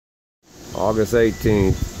August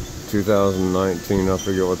 18th, 2019. I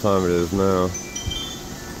forget what time it is now.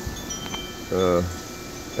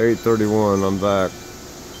 8:31. I'm back.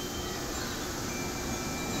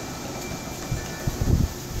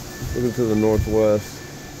 Looking to the northwest.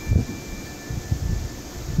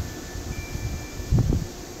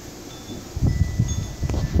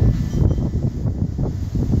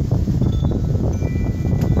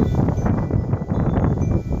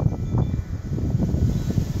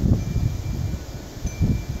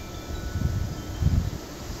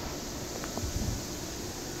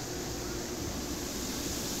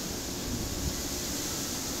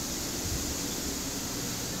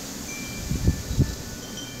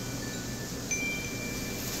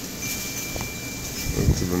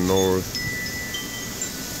 To the north.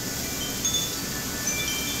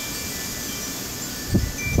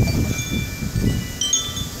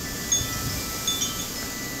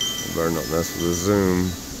 I better not mess with the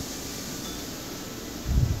zoom.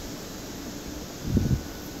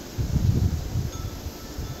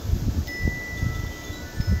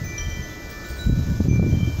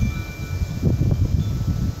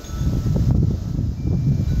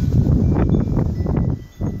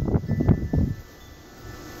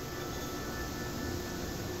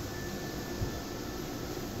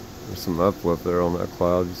 There's some uplift there on that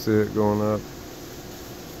cloud. You see it going up?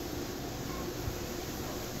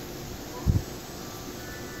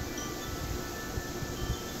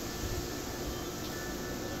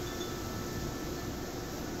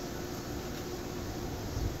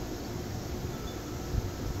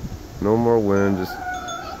 No more wind, just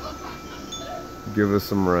give us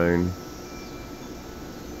some rain.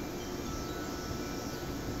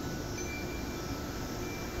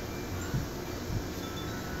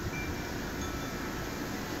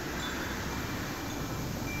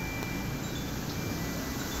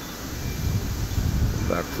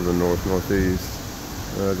 Back to the north-northeast.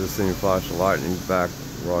 I just seen a flash of lightning back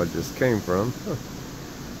where I just came from. Huh.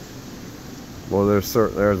 Well,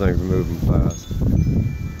 everything's moving fast.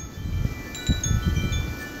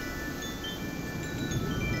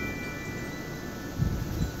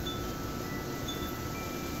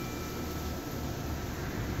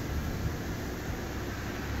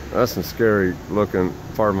 That's some scary looking,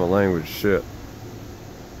 pardon my language, shit.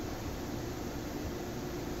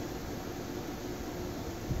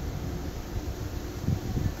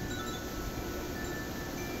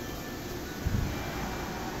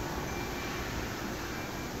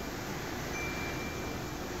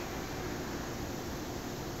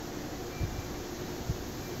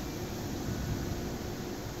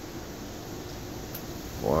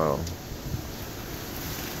 Wow.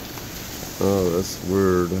 Oh, that's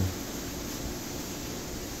weird.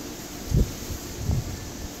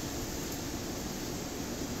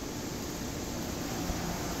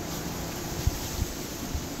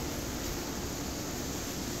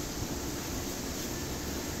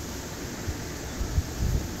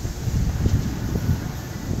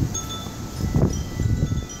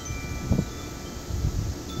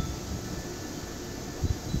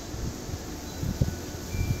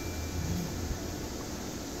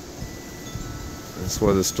 That's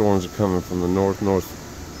why the storms are coming from the northwest.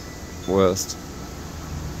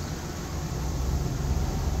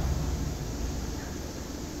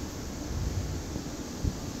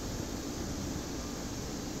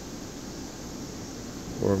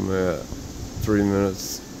 Where am I at? 3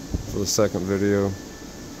 minutes for the second video.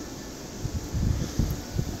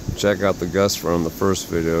 Check out the gust from the first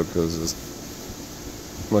video because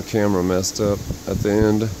my camera messed up at the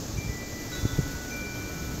end.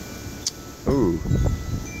 Ooh,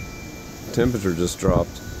 temperature just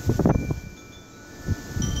dropped.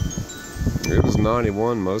 It was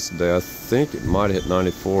 91 most of the day. I think it might have hit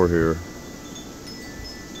 94 here.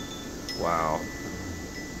 Wow.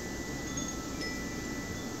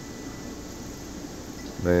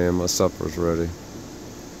 Man, my supper's ready.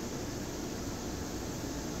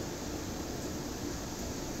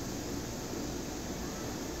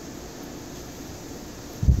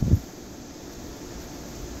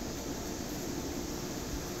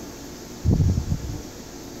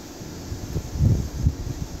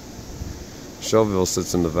 Shelbyville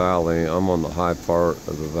sits in the valley. I'm on the high part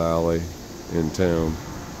of the valley in town.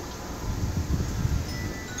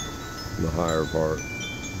 The higher part.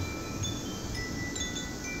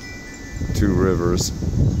 Two rivers,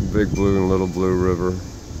 Big Blue and Little Blue River.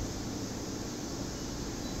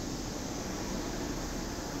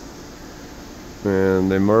 And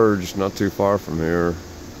they merged not too far from here.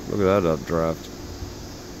 Look at that updraft.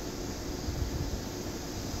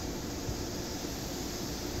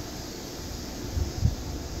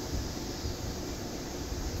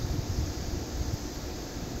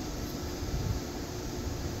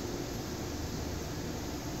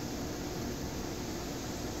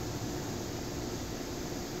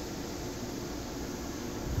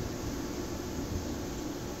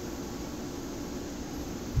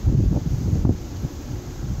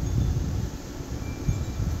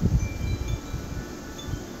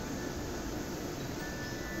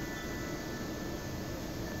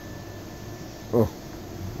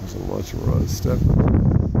 just stepping.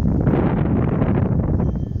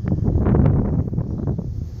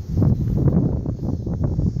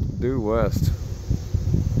 Due west.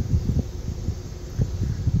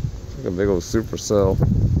 It's like a big old supercell.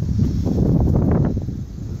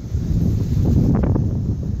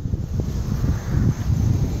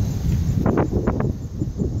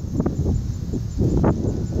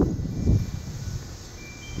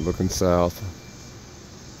 Looking south.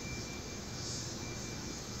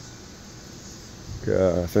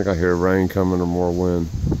 Okay, I think I hear rain coming or more wind.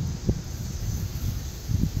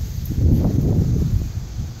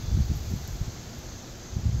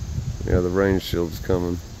 Yeah, the rain shield's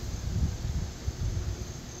coming.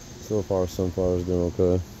 So far, Sunflower's doing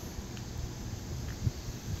okay.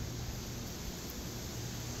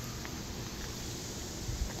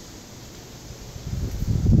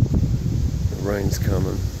 The rain's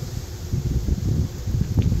coming.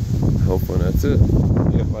 Hopefully that's it.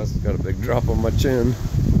 Yep, I just got a big drop on my chin.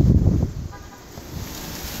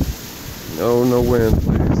 No, no wind,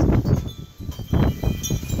 please.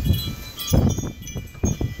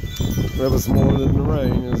 That was more than the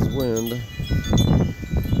rain, it was wind.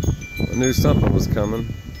 I knew something was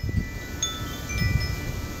coming.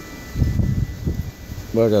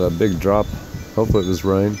 But I got a big drop. Hopefully it was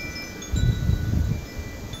rain.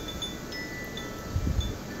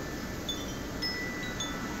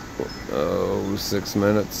 Oh, 6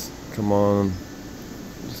 minutes. Come on.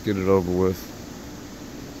 Just get it over with.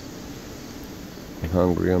 I'm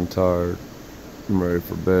hungry, I'm tired. I'm ready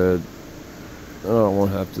for bed. I don't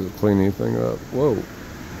want to have to clean anything up. Whoa.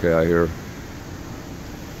 Okay, I hear.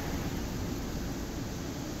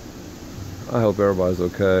 I hope everybody's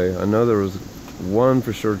okay. I know there was one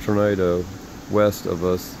for sure tornado west of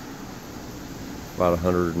us, about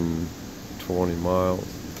 120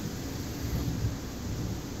 miles.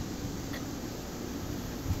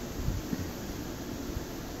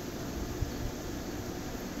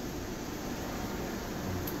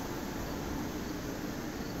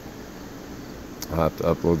 I'll have to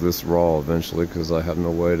upload this raw eventually because I have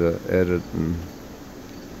no way to edit. And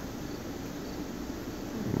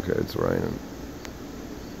okay, it's raining.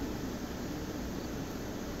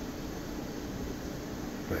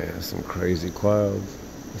 Man, some crazy clouds,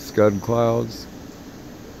 scud clouds.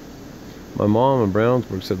 My mom in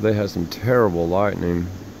Brownsburg said they had some terrible lightning,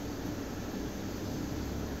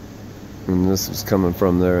 and this was coming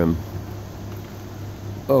from there. And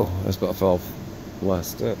oh, I just about fell off the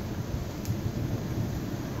last step.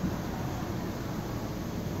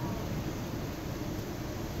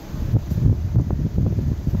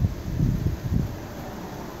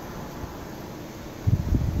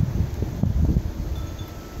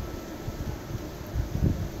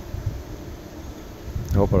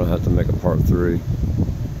 I hope I don't have to make a part 3.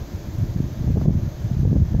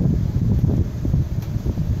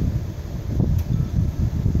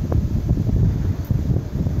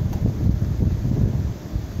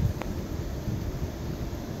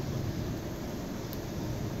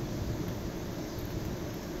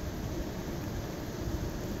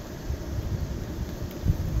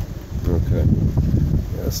 Okay.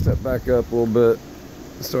 Yeah, step back up a little bit.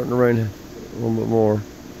 It's starting to rain a little bit more.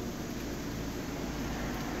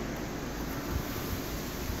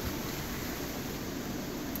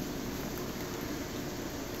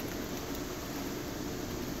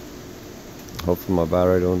 Hopefully my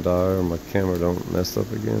battery don't die or my camera don't mess up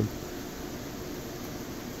again.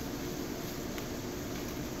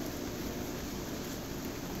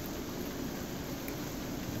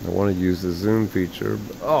 I want to use the zoom feature,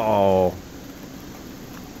 but oh,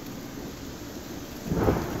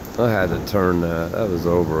 I had to turn that. That was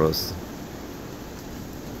over us.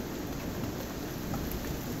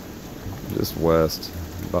 Just west,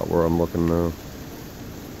 about where I'm looking now.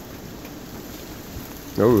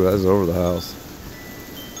 Oh, that's over the house.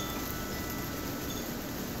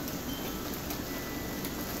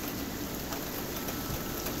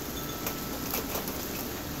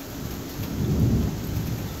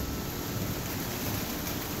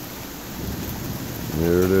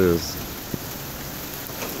 Here it is.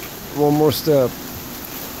 One more step.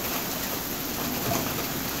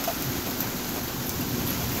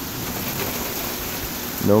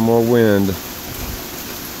 No more wind.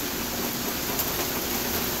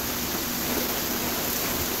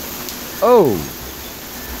 Oh,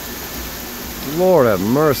 Lord have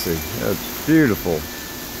mercy. That's beautiful.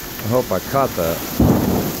 I hope I caught that.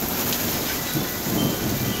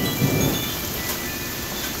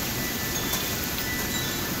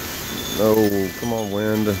 Oh, come on,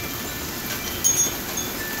 wind.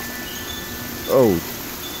 Oh.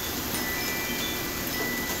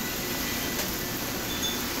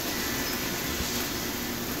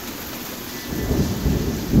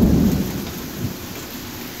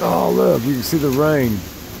 Oh, look, you can see the rain.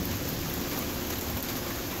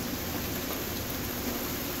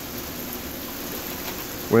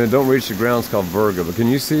 When it don't reach the ground, it's called Virgo. But can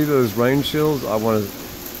you see those rain shields? I want to.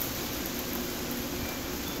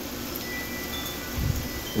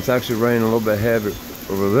 It's actually raining a little bit heavy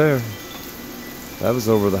over there. That was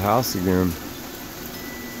over the house again.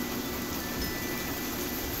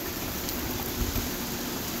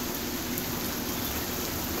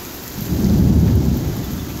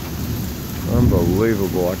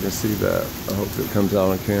 Unbelievable. I can see that. I hope it comes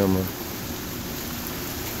out on camera.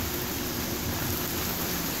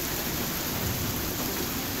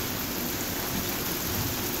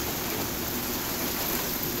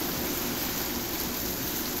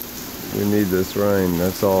 We need this rain,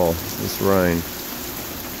 that's all. This rain.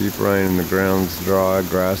 Keep raining, the ground's dry,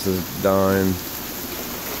 grass is dying.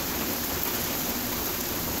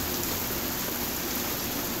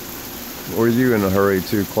 Were you in a hurry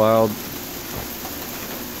too, Cloud?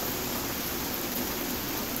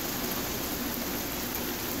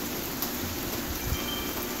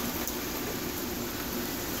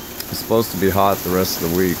 It's supposed to be hot the rest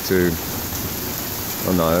of the week too.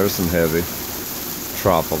 Oh no, there's some heavy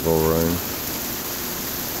tropical rain.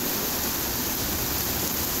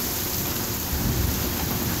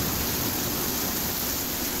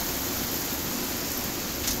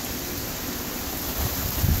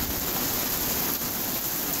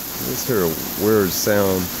 Let's hear a weird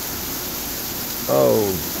sound. Oh,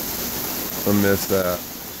 I missed that.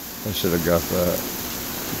 I should have got that.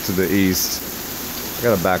 To the east. I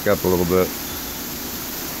gotta back up a little bit.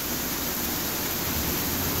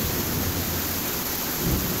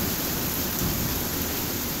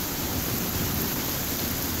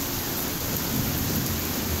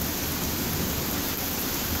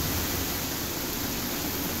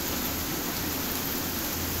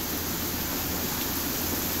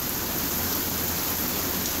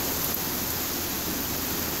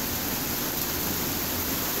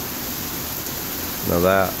 Now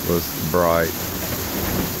that was bright.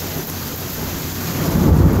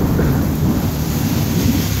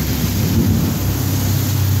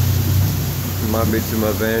 It might be to my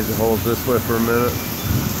advantage to hold this way for a minute.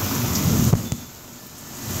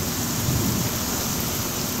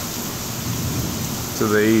 To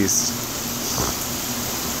the east.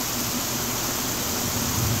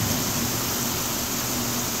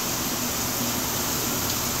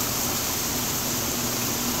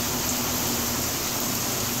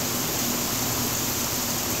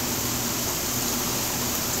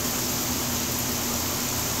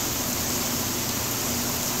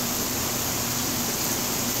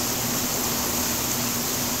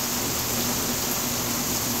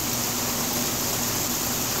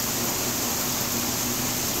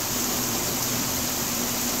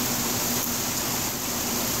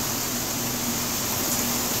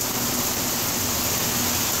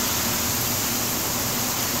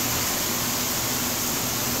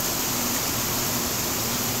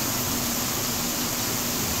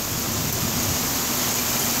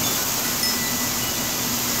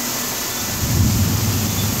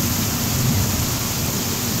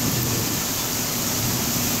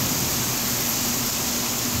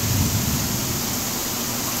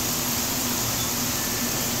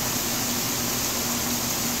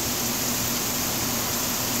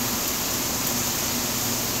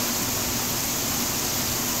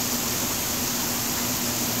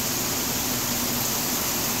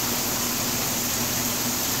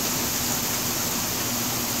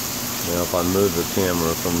 Now if I move the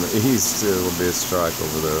camera from the east, it'll be a strike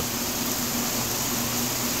over there.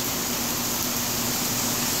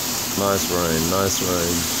 Nice rain, nice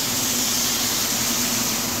rain.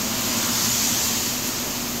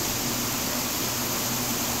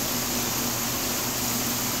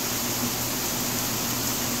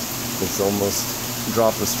 It's almost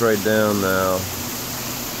dropping straight down now.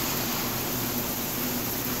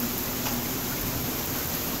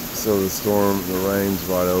 So the storm, the rain's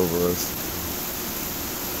right over us.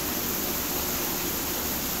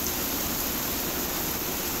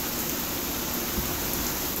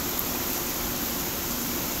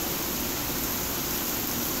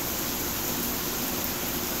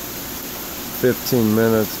 "15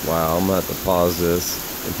 minutes. Wow, I'm gonna have to pause this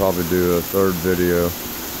and probably do a third video.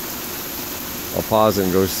 I'll pause it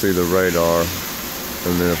and go see the radar,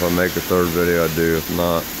 and then if I make a third video, I do. If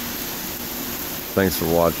not, thanks for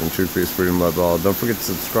watching. Truth, Peace, Freedom, Love All. Don't forget to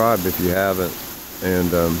subscribe if you haven't.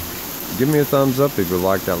 And give me a thumbs up if you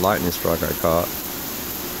like that lightning strike I caught.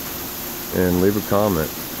 And leave a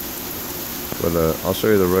comment. But I'll show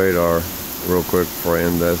you the radar real quick before I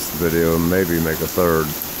end this video and maybe make a third.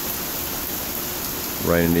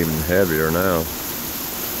 raining even heavier now.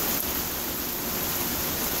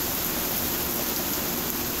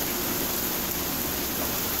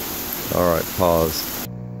 Alright, pause.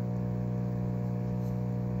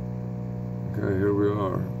 Okay, here we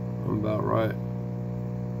are. I'm about right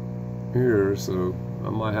here, so I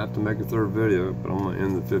might have to make a third video, but I'm going to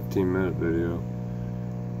end the 15-minute video.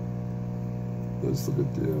 Let's look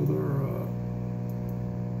at the other,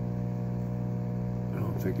 I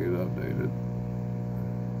don't think it updated.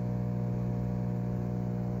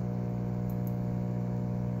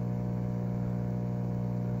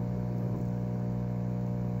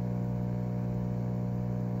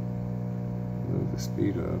 Move the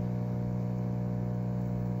speed up.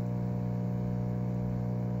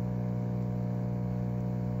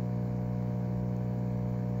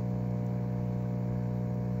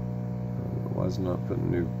 Why is it not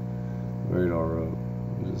putting new radar up?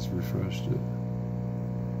 I just refreshed it.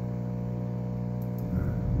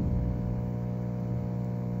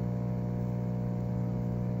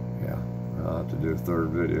 Yeah, I'll have to do a third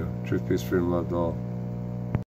video. Truth, peace, freedom, love to all.